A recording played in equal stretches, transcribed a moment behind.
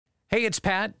Hey, it's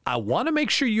Pat. I want to make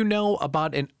sure you know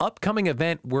about an upcoming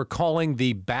event we're calling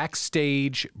the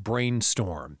Backstage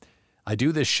Brainstorm. I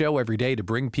do this show every day to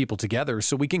bring people together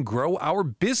so we can grow our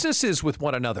businesses with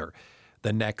one another.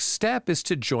 The next step is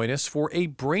to join us for a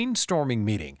brainstorming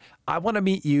meeting. I want to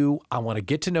meet you. I want to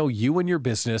get to know you and your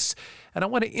business. And I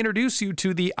want to introduce you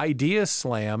to the Idea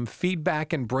Slam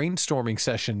feedback and brainstorming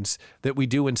sessions that we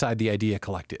do inside the Idea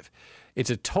Collective. It's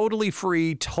a totally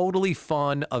free, totally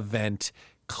fun event.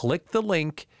 Click the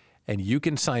link and you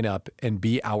can sign up and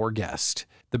be our guest.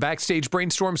 The Backstage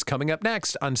Brainstorm's coming up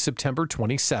next on September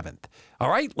 27th. All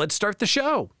right, let's start the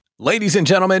show. Ladies and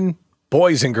gentlemen,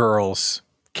 boys and girls,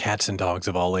 cats and dogs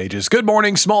of all ages, good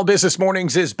morning. Small Business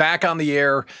Mornings is back on the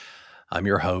air. I'm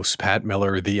your host, Pat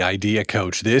Miller, the Idea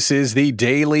Coach. This is the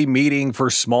daily meeting for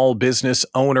small business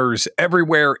owners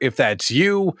everywhere. If that's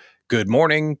you, good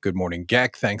morning. Good morning,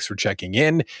 Geck. Thanks for checking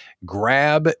in.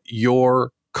 Grab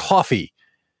your coffee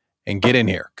and get in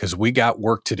here because we got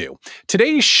work to do.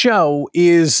 Today's show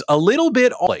is a little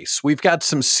bit all place. We've got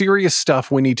some serious stuff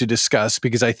we need to discuss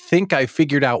because I think I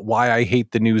figured out why I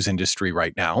hate the news industry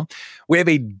right now. We have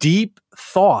a deep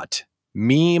thought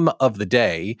meme of the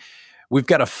day. We've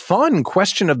got a fun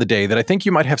question of the day that I think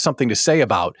you might have something to say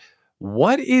about.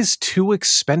 What is too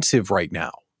expensive right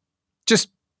now? Just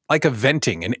like a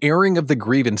venting, an airing of the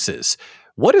grievances.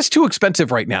 What is too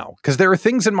expensive right now? Because there are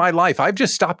things in my life I've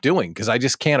just stopped doing because I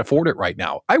just can't afford it right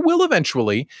now. I will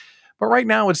eventually, but right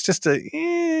now it's just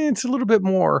it's a little bit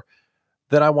more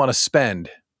that I want to spend.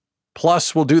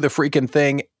 Plus, we'll do the freaking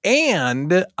thing,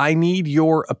 and I need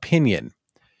your opinion.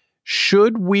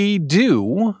 Should we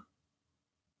do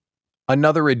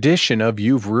another edition of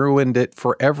You've Ruined It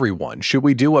for Everyone? Should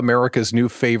we do America's new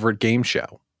favorite game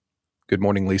show? Good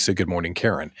morning, Lisa. Good morning,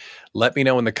 Karen. Let me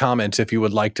know in the comments if you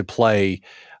would like to play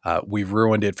We've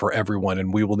Ruined It for Everyone,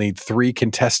 and we will need 3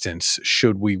 contestants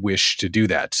should we wish to do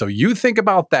that. So you think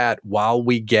about that while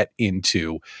we get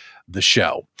into the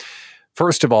show.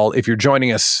 First of all, if you're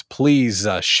joining us, please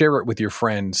share it with your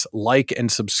friends, like and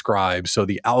subscribe so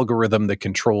the algorithm that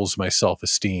controls my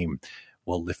self-esteem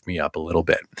will lift me up a little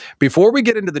bit. Before we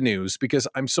get into the news, because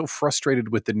I'm so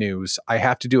frustrated with the news, I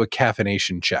have to do a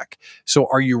caffeination check. So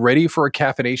are you ready for a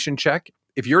caffeination check?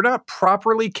 If you're not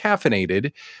properly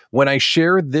caffeinated, when I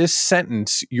share this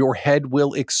sentence, your head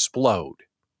will explode.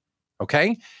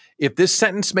 Okay? If this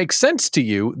sentence makes sense to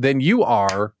you, then you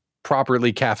are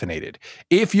properly caffeinated.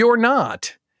 If you're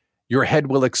not, your head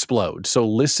will explode. So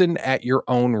listen at your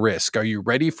own risk. Are you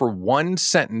ready for one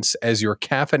sentence as your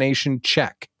caffeination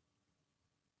check?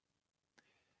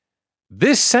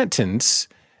 This sentence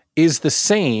is the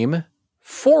same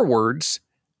forwards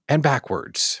and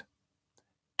backwards.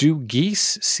 Do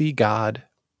geese see God?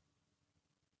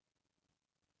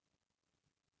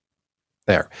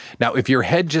 There. Now, if your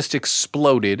head just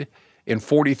exploded in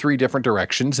 43 different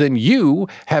directions, then you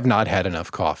have not had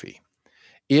enough coffee.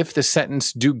 If the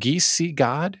sentence, do geese see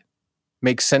God,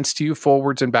 makes sense to you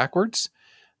forwards and backwards,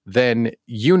 then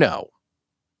you know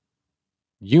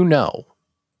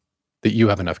that you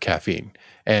have enough caffeine.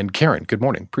 And Karen, good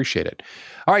morning. Appreciate it.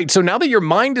 All right, so now that your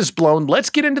mind is blown, let's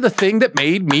get into the thing that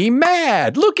made me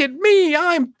mad. Look at me.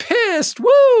 I'm pissed.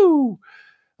 Woo!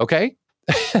 Okay?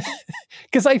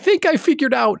 Because I think I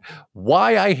figured out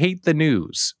why I hate the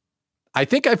news.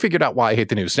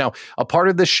 Now, a part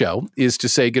of this show is to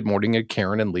say good morning to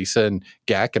Karen and Lisa and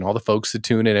Gak and all the folks that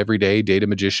tune in every day. Data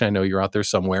Magician, I know you're out there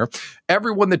somewhere.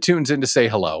 Everyone that tunes in to say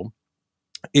hello.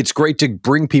 It's great to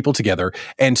bring people together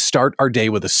and start our day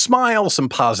with a smile, some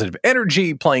positive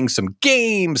energy, playing some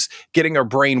games, getting our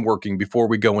brain working before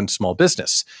we go in small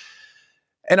business.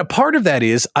 And a part of that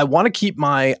is I want to keep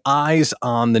my eyes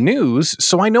on the news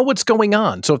so I know what's going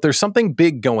on. So if there's something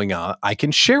big going on, I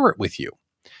can share it with you.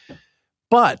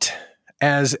 But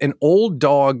as an old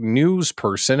dog news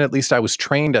person, at least I was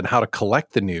trained on how to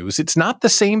collect the news. It's not the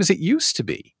same as it used to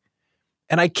be.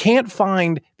 And I can't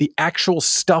find the actual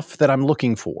stuff that I'm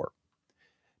looking for.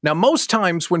 Now, most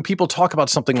times when people talk about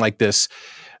something like this,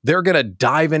 they're going to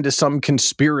dive into some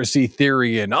conspiracy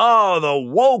theory and, the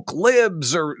woke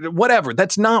libs or whatever.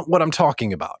 That's not what I'm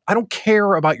talking about. I don't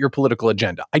care about your political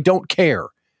agenda. I don't care.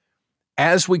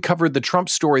 As we covered the Trump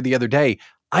story the other day,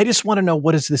 I just want to know,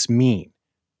 what does this mean?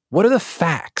 What are the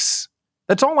facts?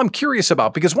 That's all I'm curious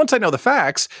about, because once I know the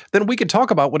facts, then we can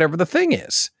talk about whatever the thing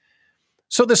is.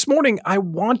 So this morning, I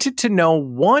wanted to know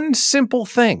one simple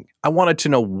thing. I wanted to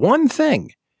know one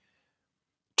thing.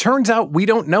 Turns out we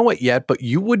don't know it yet, but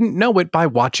you wouldn't know it by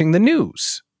watching the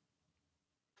news.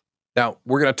 Now,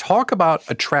 we're going to talk about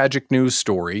a tragic news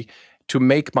story to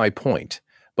make my point.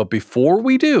 But before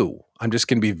we do, I'm just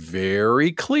going to be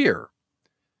very clear.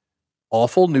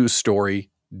 Awful news story,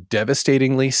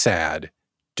 devastatingly sad,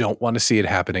 don't want to see it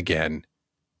happen again,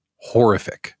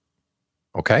 horrific.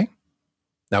 Okay?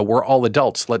 Now we're all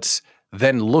adults. Let's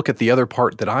then look at the other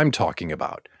part that I'm talking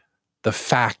about, the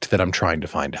fact that I'm trying to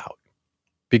find out,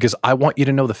 because I want you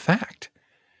to know the fact.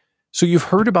 So you've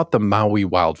heard about the Maui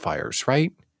wildfires,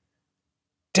 right?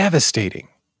 Devastating,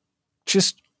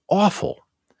 just awful.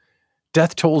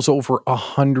 Death tolls over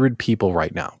 100 people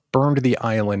right now. Burned the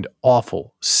island,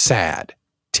 awful, sad,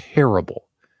 terrible.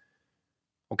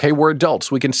 Okay, we're adults.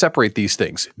 We can separate these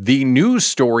things. The news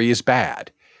story is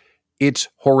bad. It's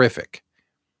horrific.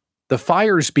 The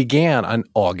fires began on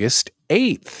August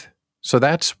 8th. So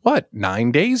that's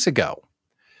 9 days ago.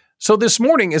 So this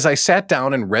morning, as I sat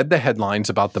down and read the headlines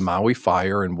about the Maui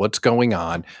fire and what's going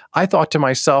on, I thought to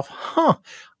myself,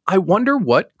 I wonder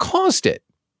what caused it.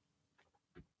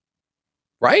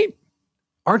 Right?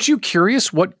 Aren't you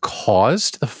curious what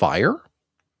caused the fire?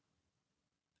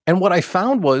 And what I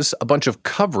found was a bunch of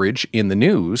coverage in the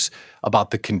news about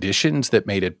the conditions that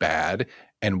made it bad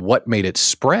and what made it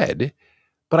spread,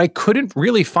 but I couldn't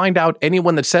really find out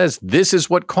anyone that says this is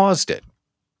what caused it.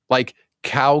 Like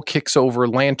cow kicks over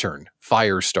lantern,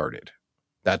 fire started.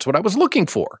 That's what I was looking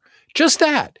for. Just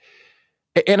that.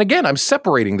 And again, I'm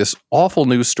separating this awful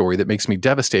news story that makes me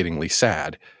devastatingly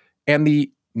sad and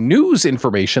the news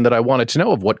information that I wanted to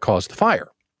know of what caused the fire.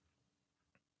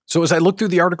 So as I looked through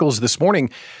the articles this morning,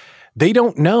 they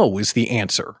don't know is the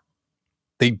answer.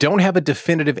 They don't have a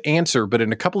definitive answer, but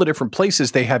in a couple of different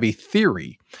places, they have a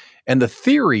theory. And the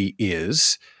theory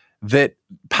is that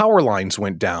power lines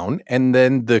went down and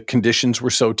then the conditions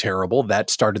were so terrible that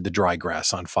started the dry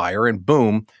grass on fire and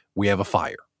boom, we have a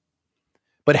fire.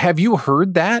 But have you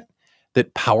heard that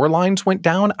power lines went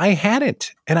down? I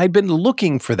hadn't, and I'd been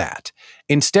looking for that.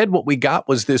 Instead, what we got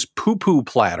was this poo-poo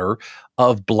platter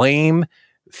of blame,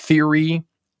 theory,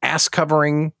 ass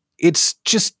covering. It's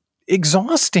just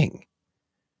exhausting.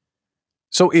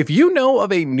 So if you know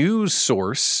of a news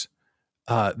source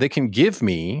that can give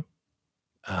me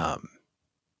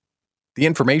the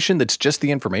information that's just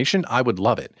the information, I would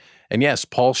love it. And yes,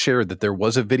 Paul shared that there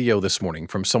was a video this morning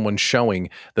from someone showing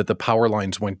that the power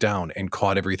lines went down and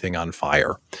caught everything on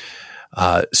fire.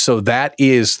 So that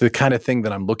is the kind of thing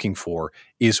that I'm looking for,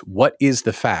 is what is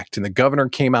the fact? And the governor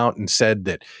came out and said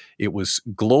that it was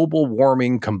global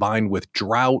warming combined with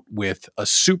drought, with a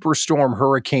superstorm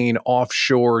hurricane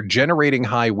offshore, generating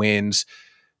high winds.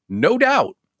 No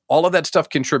doubt, all of that stuff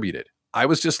contributed. I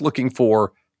was just looking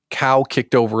for cow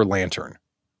kicked over lantern.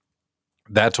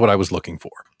 That's what I was looking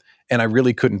for. And I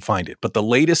really couldn't find it. But the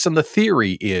latest in the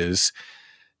theory is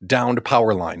downed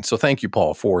power line. So thank you,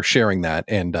 Paul, for sharing that.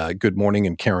 And good morning.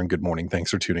 And Karen, good morning.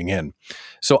 Thanks for tuning in.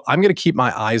 So I'm going to keep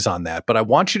my eyes on that. But I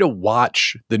want you to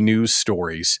watch the news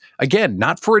stories. Again,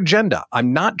 not for agenda.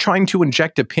 I'm not trying to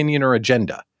inject opinion or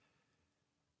agenda.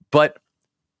 But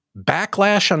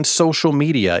backlash on social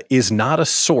media is not a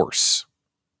source.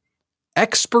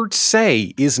 Experts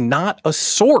say is not a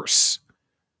source.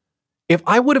 If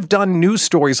I would have done news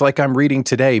stories like I'm reading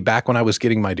today back when I was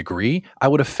getting my degree, I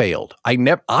would have failed.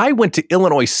 I went to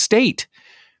Illinois State.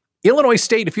 Illinois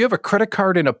State, if you have a credit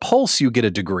card and a Pulse, you get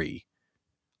a degree.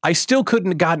 I still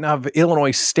couldn't have gotten out of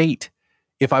Illinois State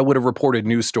if I would have reported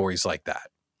news stories like that.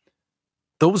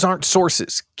 Those aren't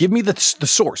sources. Give me the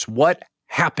source. What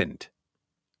happened?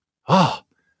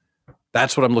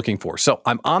 That's what I'm looking for. So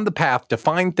I'm on the path to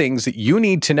find things that you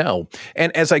need to know.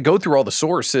 And as I go through all the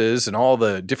sources and all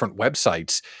the different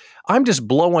websites, I'm just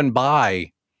blowing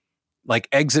by like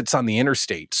exits on the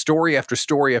interstate, story after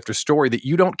story after story that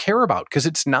you don't care about because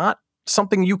it's not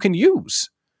something you can use.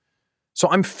 So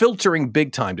I'm filtering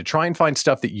big time to try and find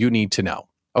stuff that you need to know.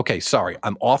 Okay, sorry,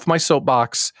 I'm off my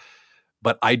soapbox,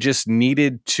 but I just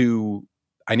needed to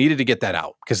get that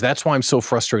out because that's why I'm so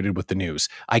frustrated with the news.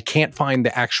 I can't find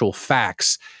the actual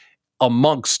facts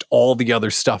amongst all the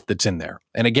other stuff that's in there.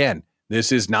 And again,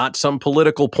 this is not some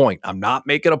political point. I'm not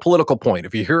making a political point.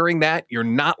 If you're hearing that, you're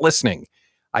not listening.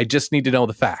 I just need to know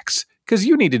the facts because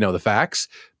you need to know the facts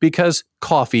because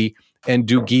coffee and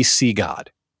do geese see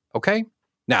God. Okay?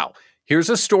 Now, here's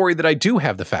a story that I do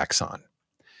have the facts on.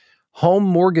 Home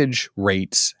mortgage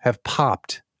rates have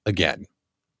popped again.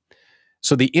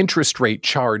 So the interest rate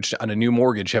charged on a new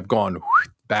mortgage have gone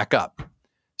back up.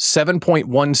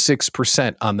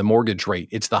 7.16% on the mortgage rate.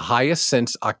 It's the highest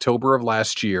since October of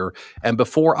last year. And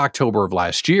before October of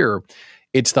last year,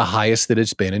 it's the highest that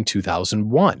it's been in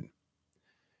 2001.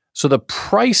 So the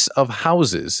price of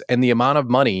houses and the amount of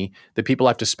money that people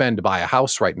have to spend to buy a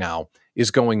house right now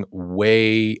is going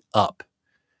way up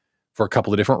for a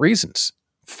couple of different reasons.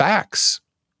 Facts.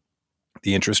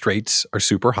 The interest rates are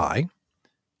super high.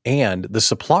 And the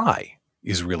supply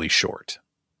is really short.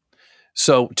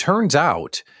 So turns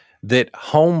out that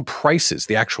home prices,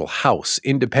 the actual house,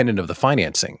 independent of the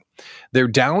financing, they're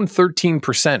down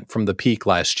 13% from the peak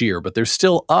last year, but they're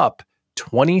still up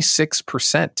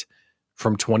 26%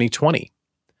 from 2020.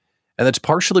 And that's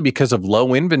partially because of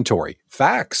low inventory.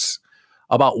 Facts.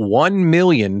 About 1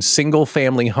 million single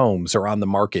family homes are on the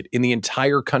market in the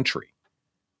entire country.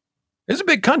 It's a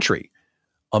big country.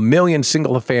 1 million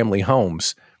single family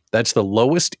homes. That's the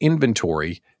lowest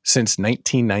inventory since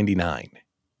 1999.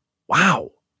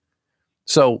 Wow.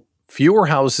 So fewer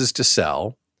houses to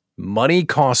sell, money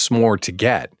costs more to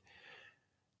get.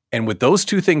 And with those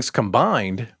two things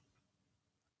combined,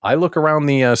 I look around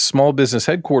the small business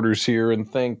headquarters here and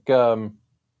think, well,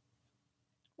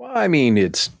 I mean,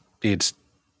 it's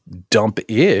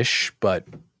dump-ish, but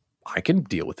I can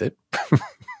deal with it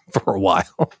for a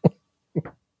while.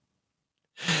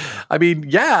 I mean,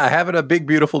 yeah, having a big,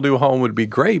 beautiful new home would be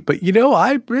great, but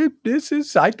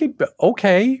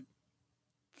okay,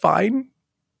 fine.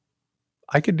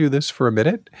 I could do this for a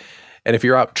minute. And if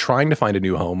you're out trying to find a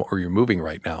new home or you're moving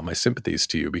right now, my sympathies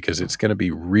to you, because it's going to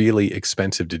be really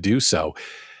expensive to do so.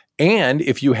 And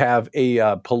if you have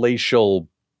a palatial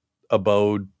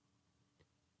abode,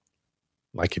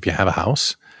 like if you have a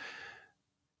house,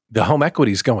 the home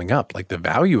equity is going up. Like the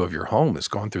value of your home has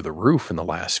gone through the roof in the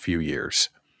last few years.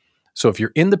 So if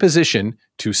you're in the position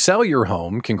to sell your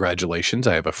home, congratulations.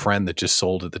 I have a friend that just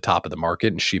sold at the top of the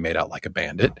market and she made out like a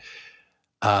bandit.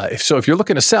 If you're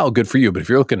looking to sell, good for you. But if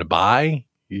you're looking to buy,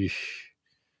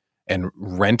 and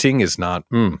renting is not,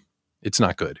 it's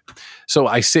not good. So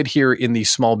I sit here in the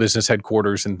small business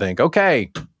headquarters and think,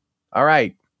 okay, all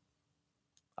right,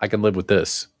 I can live with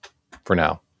this for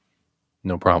now.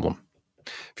 No problem.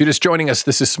 If you're just joining us,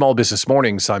 this is Small Business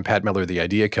Mornings. I'm Pat Miller, the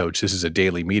Idea Coach. This is a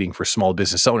daily meeting for small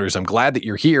business owners. I'm glad that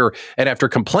you're here. And after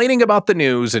complaining about the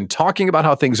news and talking about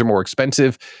how things are more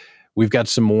expensive, we've got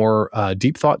some more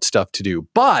deep thought stuff to do.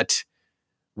 But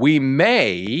we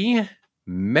may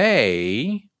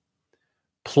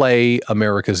play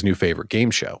America's new favorite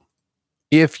game show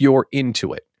if you're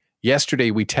into it.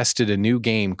 Yesterday, we tested a new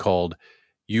game called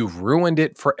You've Ruined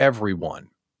It for Everyone.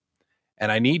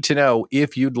 And I need to know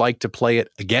if you'd like to play it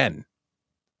again.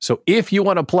 So if you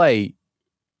want to play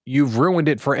You've Ruined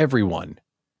It for Everyone,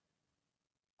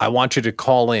 I want you to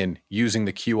call in using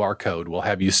the QR code. We'll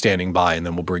have you standing by and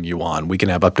then we'll bring you on. We can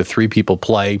have up to 3 people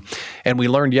play. And we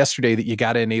learned yesterday that you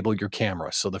got to enable your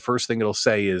camera. So the first thing it'll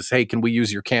say is, hey, can we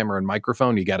use your camera and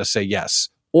microphone? You got to say yes,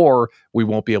 or we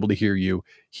won't be able to hear you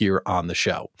here on the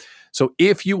show. So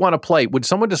if you want to play, would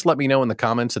someone just let me know in the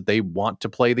comments that they want to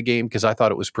play the game? Because I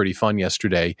thought it was pretty fun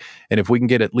yesterday. And if we can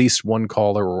get at least 1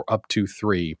 caller or up to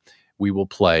 3, we will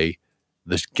play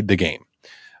the game.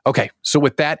 Okay, so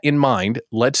with that in mind,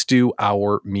 let's do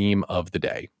our meme of the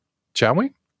day, shall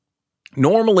we?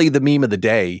 Normally, the meme of the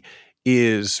day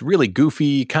is really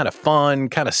goofy, kind of fun,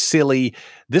 kind of silly.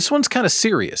 This one's kind of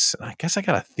serious. I guess I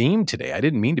got a theme today. I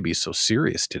didn't mean to be so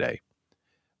serious today.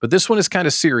 But this one is kind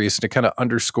of serious and it kind of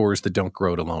underscores the Don't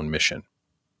Grow It Alone mission.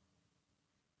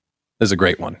 This is a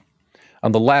great one.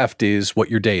 On the left is what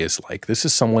your day is like. This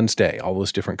is someone's day, all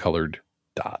those different colored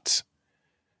dots.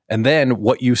 And then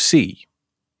what you see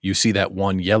that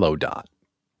one yellow dot.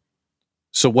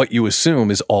 So what you assume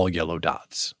is all yellow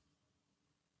dots.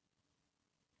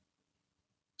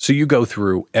 So you go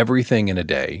through everything in a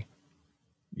day.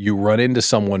 You run into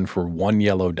someone for one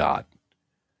yellow dot.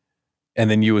 And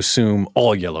then you assume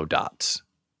all yellow dots.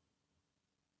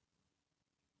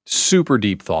 Super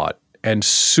deep thought and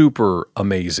super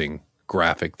amazing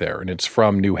graphic there. And it's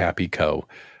from New Happy Co.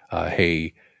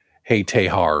 Hey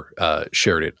Tehar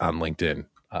shared it on LinkedIn.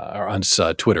 Or on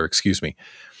Twitter, excuse me.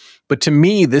 But to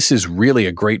me, this is really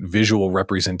a great visual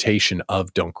representation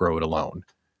of Don't Grow It Alone.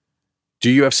 Do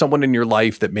you have someone in your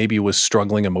life that maybe was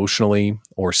struggling emotionally,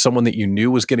 or someone that you knew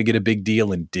was going to get a big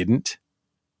deal and didn't?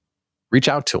 Reach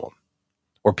out to them.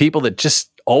 Or people that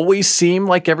just always seem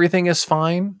like everything is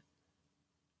fine?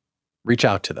 Reach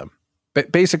out to them.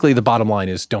 But basically, the bottom line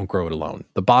is don't grow it alone.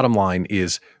 The bottom line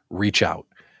is reach out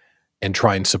and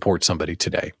try and support somebody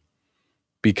today.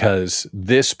 Because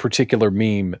this particular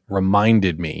meme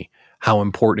reminded me how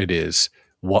important it is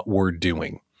what we're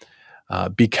doing.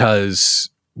 Because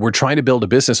we're trying to build a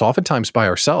business oftentimes by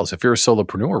ourselves. If you're a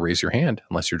solopreneur, raise your hand.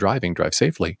 Unless you're driving, drive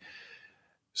safely.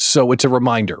 So it's a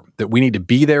reminder that we need to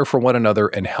be there for one another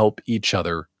and help each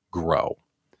other grow.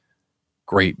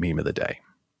 Great meme of the day.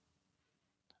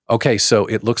 Okay, so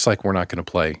it looks like we're not going to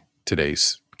play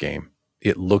today's game.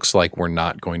 It looks like we're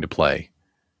not going to play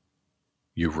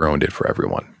You've Ruined It for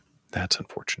Everyone. That's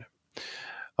unfortunate.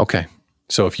 Okay.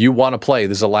 So if you want to play,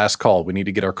 this is the last call. We need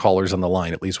to get our callers on the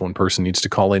line. At least one person needs to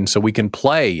call in so we can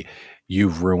play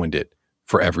you've ruined it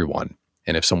for everyone.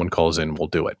 And if someone calls in, we'll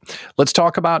do it. Let's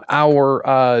talk about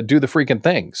our do the freaking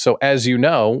thing. So as you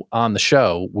know, on the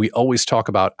show, we always talk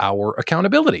about our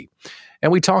accountability.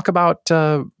 And we talk about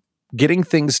getting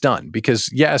things done. Because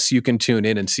yes, you can tune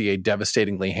in and see a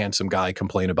devastatingly handsome guy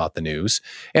complain about the news.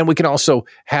 And we can also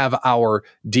have our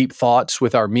deep thoughts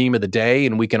with our meme of the day.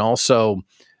 And we can also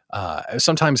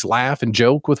sometimes laugh and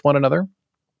joke with one another.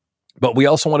 But we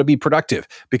also want to be productive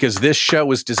because this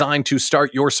show is designed to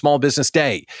start your small business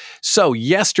day. So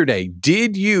yesterday,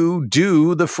 did you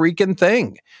do the freaking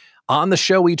thing? On the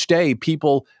show each day,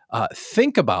 people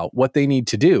think about what they need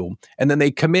to do, and then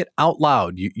they commit out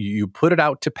loud. You put it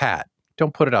out to Pat.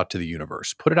 Don't put it out to the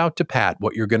universe. Put it out to Pat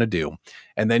what you're going to do,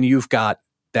 and then you've got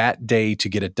that day to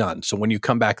get it done. So when you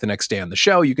come back the next day on the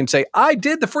show, you can say, I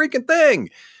did the freaking thing.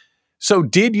 So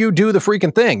did you do the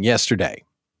freaking thing yesterday?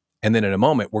 And then in a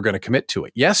moment, we're going to commit to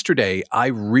it. Yesterday, I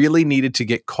really needed to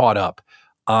get caught up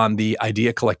on the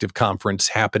Idea Collective conference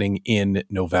happening in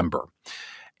November.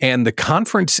 And the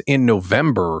conference in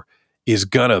November is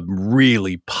going to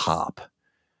really pop.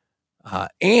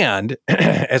 And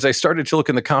as I started to look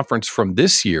in the conference from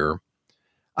this year,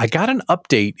 I got an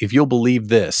update, if you'll believe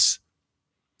this.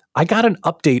 I got an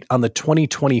update on the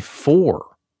 2024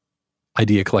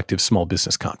 Idea Collective Small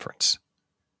Business Conference.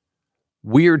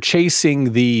 We're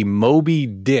chasing the Moby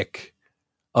Dick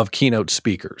of keynote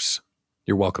speakers.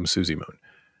 You're welcome, Susie Moon.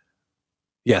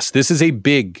 Yes, this is a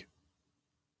big,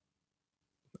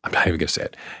 I'm not even going to say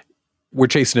it. We're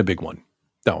chasing a big one.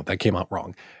 No, that came out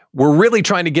wrong. We're really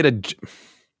trying to get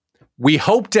we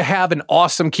hope to have an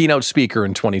awesome keynote speaker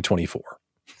in 2024.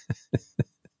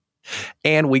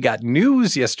 And we got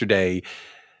news yesterday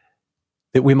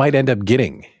that we might end up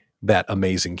getting that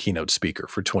amazing keynote speaker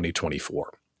for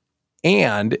 2024.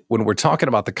 And when we're talking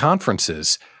about the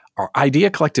conferences, our Idea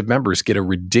Collective members get a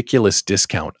ridiculous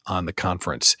discount on the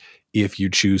conference if you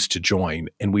choose to join.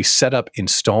 And we set up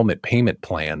installment payment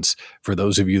plans for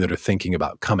those of you that are thinking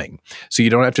about coming. So you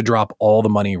don't have to drop all the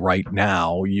money right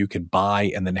now. You can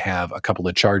buy and then have a couple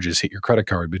of charges hit your credit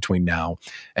card between now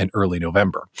and early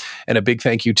November. And a big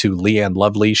thank you to Leanne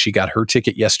Lovely. She got her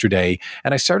ticket yesterday.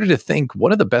 And I started to think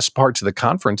one of the best parts of the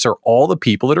conference are all the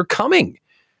people that are coming.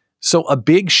 So a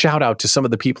big shout out to some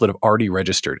of the people that have already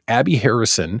registered. Abby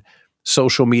Harrison,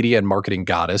 social media and marketing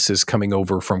goddess, is coming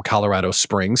over from Colorado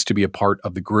Springs to be a part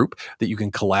of the group that you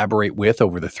can collaborate with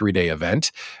over the 3-day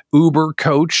event. Uber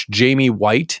coach Jamie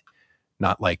White,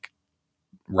 not like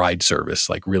ride service,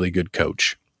 like really good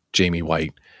coach Jamie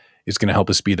White, is going to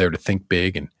help us be there to think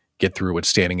big and get through what's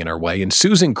standing in our way. And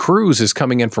Susan Cruz is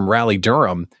coming in from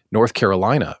Raleigh-Durham, North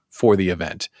Carolina for the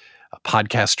event. A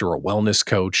podcaster, a wellness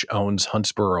coach, owns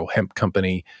Huntsboro Hemp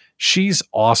Company. She's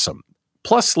awesome.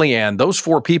 Plus Leanne, those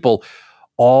 4 people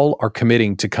all are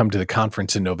committing to come to the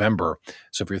conference in November.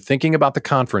 So if you're thinking about the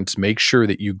conference, make sure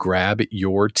that you grab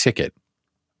your ticket.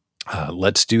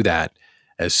 Let's do that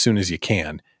as soon as you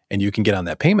can. And you can get on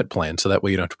that payment plan so that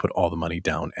way you don't have to put all the money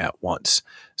down at once.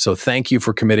 So thank you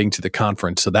for committing to the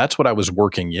conference. So that's what I was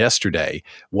working yesterday.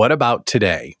 What about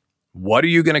today? What are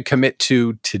you going to commit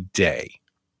to today?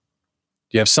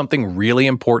 Do you have something really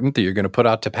important that you're going to put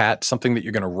out to Pat, something that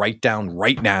you're going to write down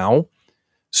right now?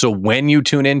 So when you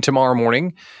tune in tomorrow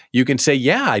morning, you can say,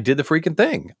 yeah, I did the freaking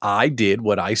thing. I did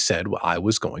what I said I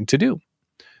was going to do.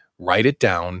 Write it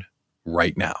down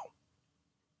right now.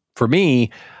 For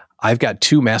me, I've got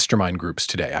 2 mastermind groups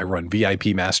today. I run VIP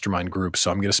mastermind groups,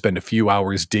 so I'm going to spend a few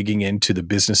hours digging into the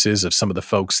businesses of some of the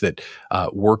folks that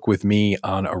work with me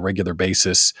on a regular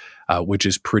basis, which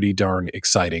is pretty darn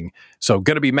exciting. So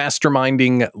going to be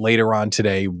masterminding later on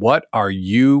today. What are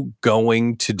you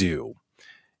going to do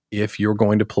if you're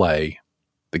going to play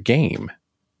the game?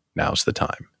 Now's the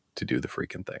time to do the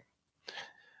freaking thing.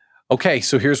 Okay,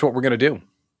 so here's what we're going to do.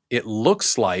 It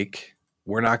looks like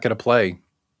we're not going to play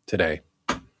today.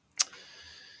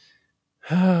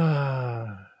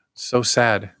 So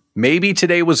sad. Maybe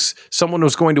today was someone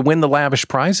was going to win the lavish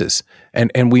prizes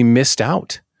and we missed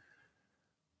out.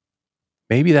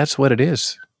 Maybe that's what it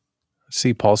is. Let's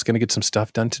see, Paul's going to get some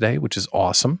stuff done today, which is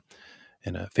awesome.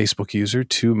 And a Facebook user,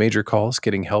 2 major calls,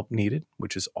 getting help needed,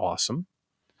 which is awesome.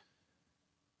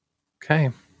 Okay.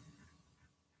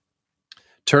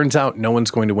 Turns out no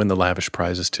one's going to win the lavish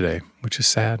prizes today, which is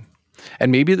sad.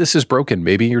 And maybe this is broken.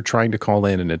 Maybe you're trying to call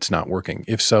in and it's not working.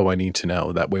 If so, I need to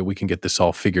know. That way we can get this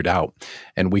all figured out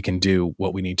and we can do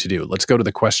what we need to do. Let's go to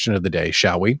the question of the day,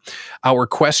 shall we? Our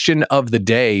question of the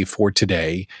day for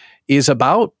today is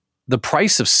about the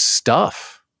price of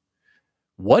stuff.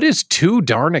 What is too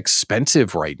darn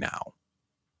expensive right now?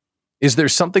 Is there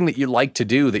something that you like to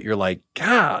do that you're like,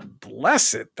 God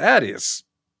bless it, that is,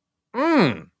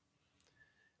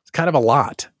 It's kind of a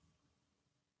lot.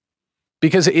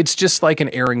 Because it's just like an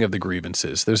airing of the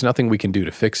grievances. There's nothing we can do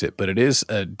to fix it, but it is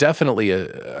definitely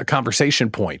a conversation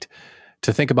point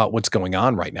to think about what's going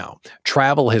on right now.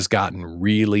 Travel has gotten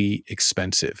really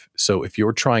expensive. So if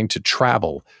you're trying to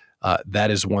travel, that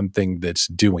is one thing that's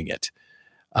doing it.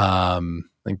 And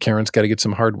Karen's got to get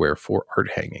some hardware for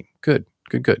art hanging. Good.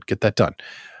 Get that done.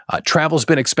 Travel's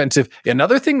been expensive.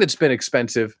 Another thing that's been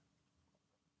expensive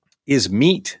is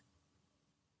meat.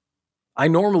 I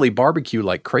normally barbecue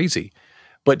like crazy.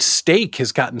 But steak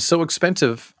has gotten so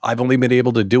expensive, I've only been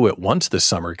able to do it once this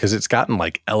summer because it's gotten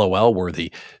like LOL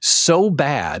worthy. So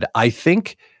bad, I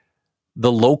think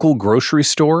the local grocery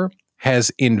store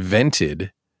has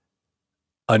invented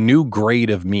a new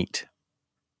grade of meat.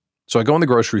 So I go in the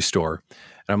grocery store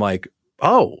and I'm like,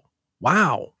 oh,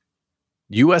 wow.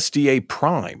 USDA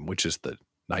Prime, which is the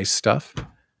nice stuff.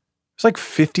 It's like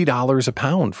 $50 a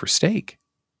pound for steak.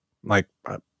 Like,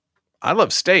 I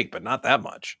love steak, but not that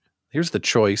much. Here's the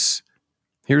choice.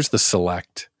 Here's the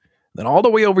select. Then all the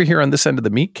way over here on this end of the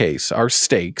meat case are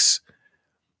steaks,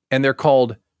 and they're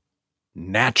called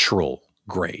natural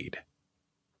grade.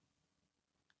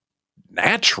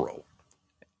 Natural.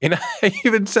 And I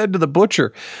even said to the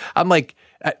butcher, I'm like,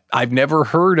 I've never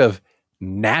heard of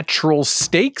natural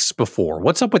steaks before.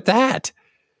 What's up with that?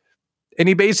 And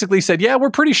he basically said, yeah, we're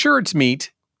pretty sure it's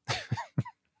meat.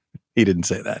 He didn't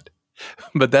say that.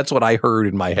 But that's what I heard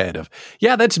in my head of,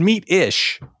 yeah, that's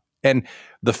meat-ish. And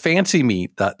the fancy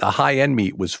meat, the high-end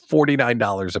meat was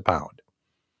 $49 a pound.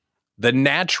 The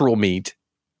natural meat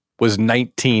was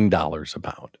 $19 a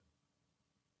pound.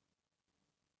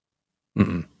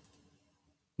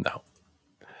 No,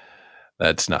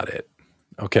 that's not it.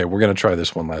 Okay, we're going to try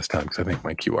this one last time because I think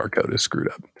my QR code is screwed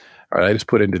up. All right, I just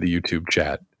put into the YouTube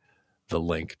chat the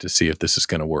link to see if this is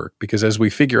going to work. Because as we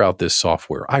figure out this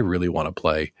software, I really want to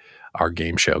play our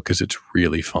game show because it's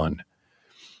really fun.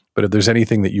 But if there's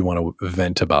anything that you want to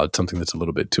vent about, something that's a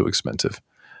little bit too expensive.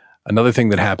 Another thing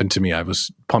that happened to me, I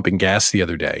was pumping gas the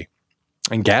other day,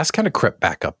 and gas kind of crept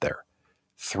back up there.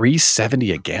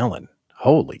 $3.70 a gallon.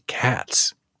 Holy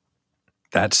cats.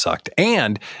 That sucked.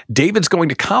 And David's going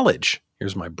to college.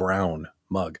 Here's my brown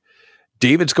mug.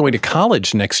 David's going to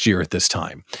college next year at this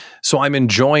time. So I'm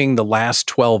enjoying the last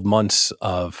 12 months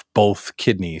of both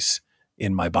kidneys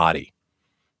in my body.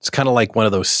 It's kind of like one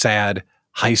of those sad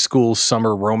high school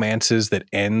summer romances that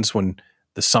ends when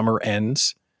the summer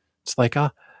ends. It's like,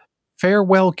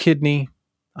 farewell, kidney.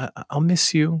 I'll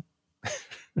miss you.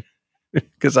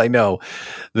 Because I know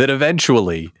that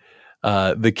eventually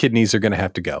the kidneys are going to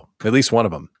have to go, at least one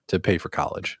of them, to pay for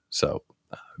college. So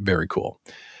very cool.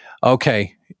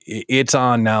 Okay, it's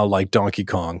on now like Donkey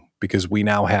Kong because we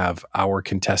now have our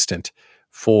contestant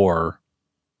for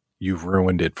You've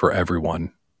Ruined It for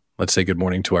Everyone. Let's say good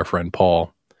morning to our friend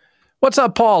Paul. What's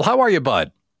up, Paul? How are you,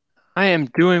 bud? I am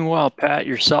doing well, Pat.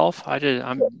 Yourself?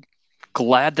 I'm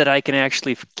glad that I can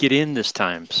actually get in this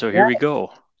time. So here we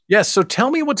go. Yes. So tell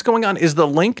me what's going on. Is the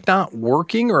link not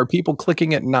working, or are people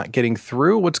clicking it and not getting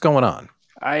through? What's going on?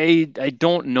 I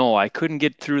don't know. I couldn't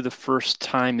get through the first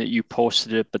time that you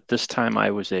posted it, but this time I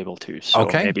was able to. So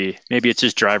okay. Maybe it's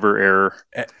just driver error.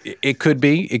 It could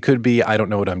be. It could be. I don't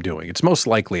know what I'm doing. It's most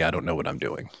likely I don't know what I'm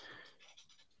doing.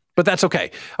 But that's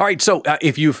okay. All right. So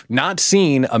if you've not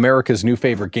seen America's new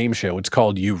favorite game show, it's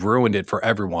called You've Ruined It for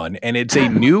Everyone. And it's a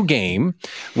new game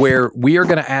where we are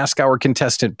going to ask our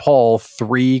contestant, Paul,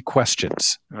 3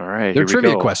 questions. All right. They're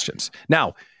trivia questions.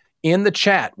 Now, in the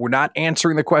chat, we're not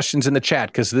answering the questions in the chat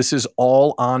because this is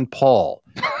all on Paul.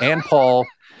 And Paul,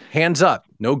 hands up,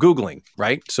 no Googling,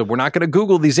 right? So we're not going to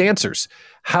Google these answers.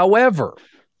 However,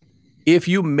 if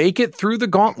you make it through the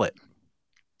gauntlet,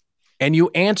 and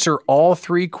you answer all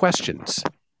 3 questions,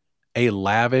 a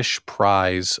lavish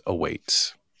prize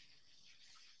awaits.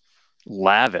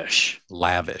 Lavish.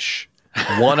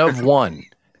 1 of 1.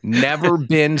 Never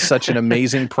been such an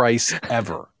amazing price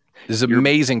ever. This is an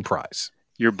amazing prize.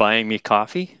 You're buying me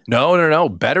coffee? No.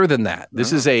 Better than that.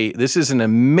 This is an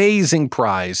amazing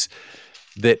prize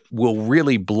that will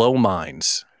really blow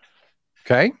minds.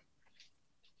 Okay?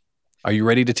 Are you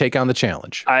ready to take on the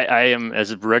challenge? I am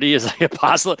as ready as I can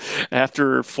possibly.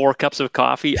 After 4 cups of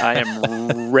coffee, I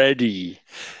am ready.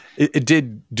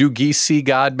 Do Geese see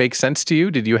God make sense to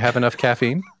you? Did you have enough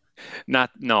caffeine?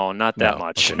 Not that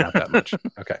much. Okay, not that much.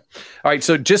 Okay. All right.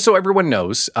 So just so everyone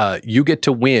knows, you get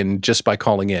to win just by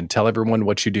calling in. Tell everyone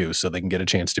what you do so they can get a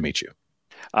chance to meet you.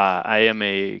 I am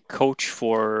a coach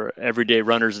for everyday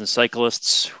runners and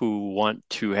cyclists who want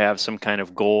to have some kind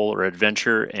of goal or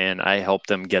adventure, and I help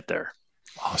them get there.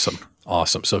 Awesome.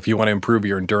 Awesome. So if you want to improve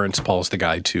your endurance, Paul's the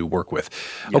guy to work with.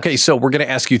 Yes. Okay, so we're going to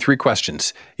ask you 3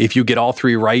 questions. If you get all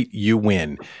 3 right, you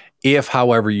win. If,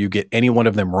 however, you get any one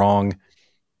of them wrong,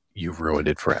 you've ruined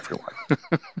it for everyone.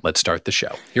 Let's start the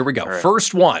show. Here we go. All right.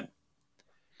 First one.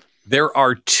 There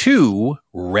are 2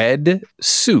 red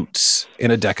suits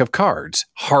in a deck of cards.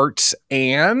 Hearts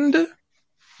and...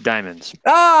 Diamonds.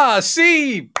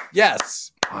 See?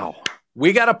 Yes. Wow.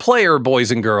 We got a player,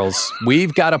 boys and girls.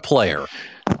 We've got a player.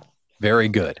 Very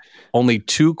good. Only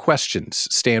 2 questions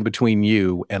stand between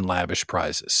you and lavish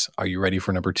prizes. Are you ready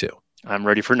for number 2? I'm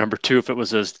ready for number 2 if it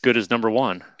was as good as number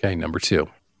 1. Okay, number 2.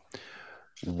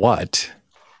 What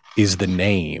is the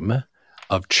name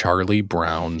of Charlie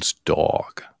Brown's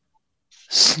dog?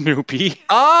 Snoopy.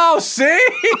 Oh, see?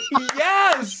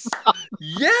 Yes.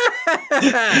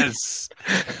 Yes.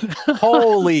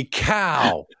 Holy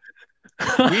cow.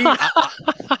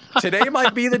 Today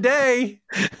might be the day.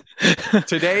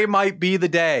 Today might be the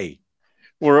day.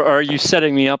 Or are you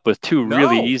setting me up with 2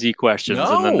 really easy questions?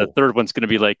 No. And then the third one's going to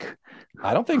be like,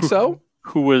 I don't think so.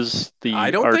 Who was the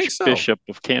Archbishop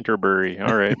of Canterbury?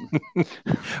 All right.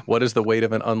 What is the weight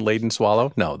of an unladen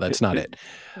swallow? No, that's not it.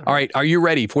 All right. Are you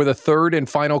ready for the third and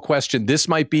final question? This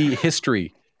might be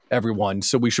history, everyone.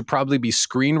 So we should probably be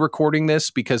screen recording this,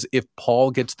 because if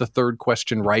Paul gets the third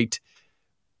question right,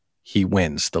 he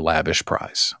wins the lavish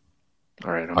prize.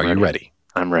 All right. Are you ready?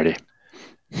 I'm ready.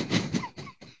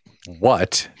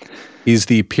 What is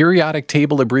the periodic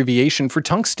table abbreviation for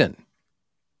tungsten?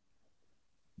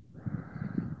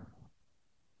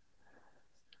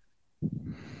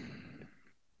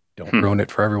 Don't ruin it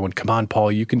for everyone. Come on,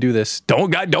 Paul, you can do this. Don't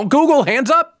Google.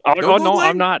 Hands up. Oh, no,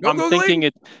 I'm not. I'm thinking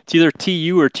it's either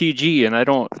TU or TG, and I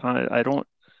don't.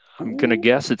 I'm gonna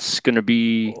guess it's gonna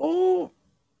be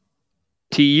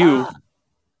TU.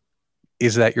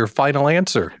 Is that your final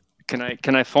answer?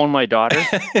 Can I phone my daughter?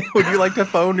 Would you like to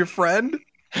phone your friend?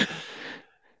 This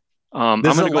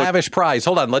is a lavish prize.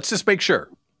 Hold on. Let's just make sure.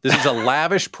 This is a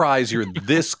lavish prize. You're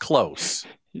this close.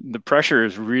 The pressure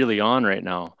is really on right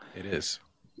now. It is.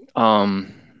 No,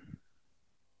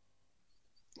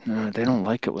 they don't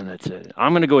like it when that's it.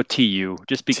 I'm going to go with TU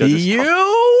just because. TU?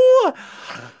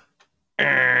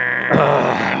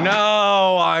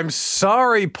 No, I'm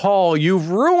sorry, Paul. You've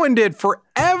ruined it for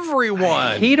everyone.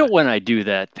 I hate it when I do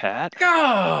that, Pat.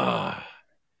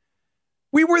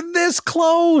 We were this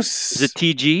close. Is it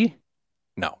TG?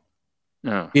 No.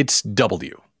 No. It's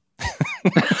W.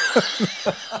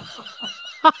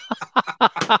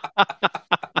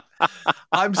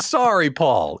 I'm sorry,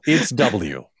 Paul. It's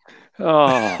W.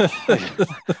 Oh,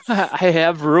 I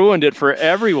have ruined it for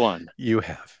everyone. You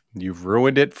have. You've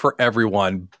ruined it for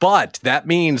everyone. But that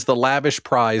means the lavish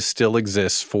prize still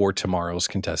exists for tomorrow's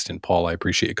contestant. Paul, I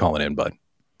appreciate you calling in, bud.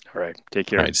 All right. Take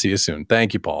care. All right. See you soon.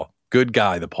 Thank you, Paul. Good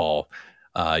guy, the Paul.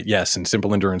 Yes, and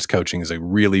Simple Endurance Coaching is a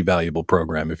really valuable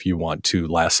program if you want to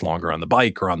last longer on the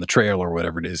bike or on the trail or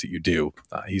whatever it is that you do.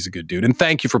 He's a good dude. And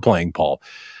thank you for playing, Paul.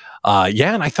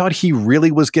 And I thought he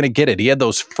really was going to get it. He had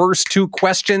those first 2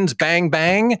 questions, bang,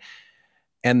 bang.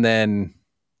 And then,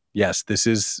 yes, this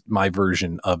is my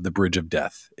version of the Bridge of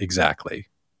Death. Exactly.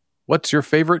 What's your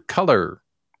favorite color?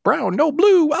 Brown, no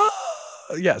blue.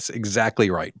 Yes,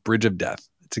 exactly right. Bridge of Death.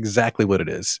 It's exactly what it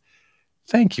is.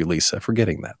 Thank you, Lisa, for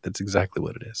getting that. That's exactly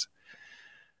what it is.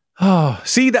 Oh,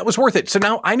 see, that was worth it. So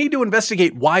now I need to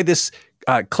investigate why this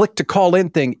click to call in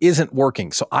thing isn't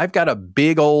working. So I've got a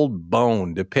big old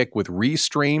bone to pick with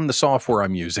Restream, the software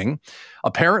I'm using.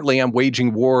 Apparently, I'm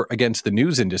waging war against the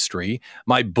news industry.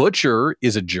 My butcher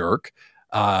is a jerk.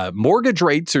 Mortgage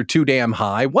rates are too damn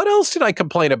high. What else did I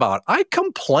complain about? I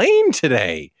complained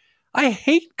today. I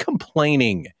hate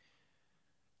complaining.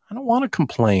 I don't want to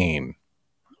complain.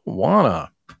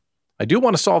 I do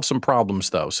want to solve some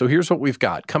problems, though. So here's what we've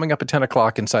got. Coming up at 10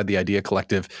 o'clock inside the Idea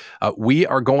Collective, we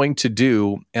are going to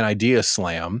do an Idea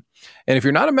Slam. And if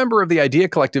you're not a member of the Idea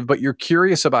Collective, but you're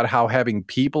curious about how having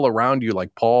people around you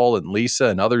like Paul and Lisa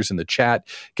and others in the chat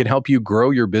can help you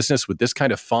grow your business with this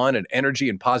kind of fun and energy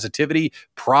and positivity,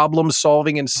 problem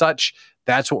solving and such,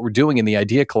 that's what we're doing in the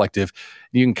Idea Collective.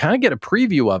 You can kind of get a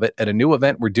preview of it at a new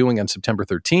event we're doing on September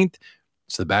 13th.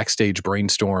 It's the Backstage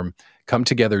Brainstorm. Come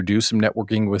together, do some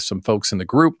networking with some folks in the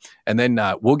group, and then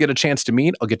we'll get a chance to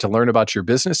meet. I'll get to learn about your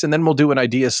business, and then we'll do an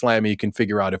Idea Slam. You can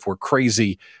figure out if we're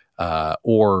crazy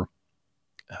or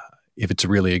if it's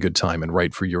really a good time and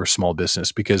right for your small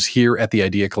business. Because here at the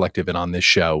Idea Collective and on this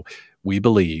show, we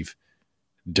believe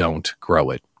don't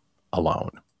grow it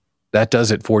alone. That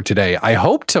does it for today. I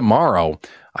hope tomorrow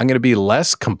I'm going to be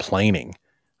less complaining.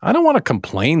 I don't want to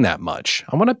complain that much.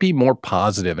 I want to be more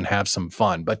positive and have some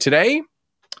fun. But today,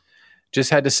 Just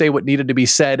had to say what needed to be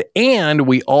said. And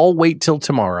we all wait till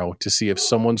tomorrow to see if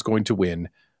someone's going to win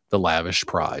the lavish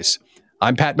prize.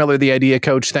 I'm Pat Miller, the Idea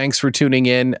Coach. Thanks for tuning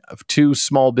in to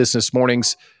Small Business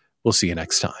Mornings. We'll see you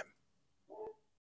next time.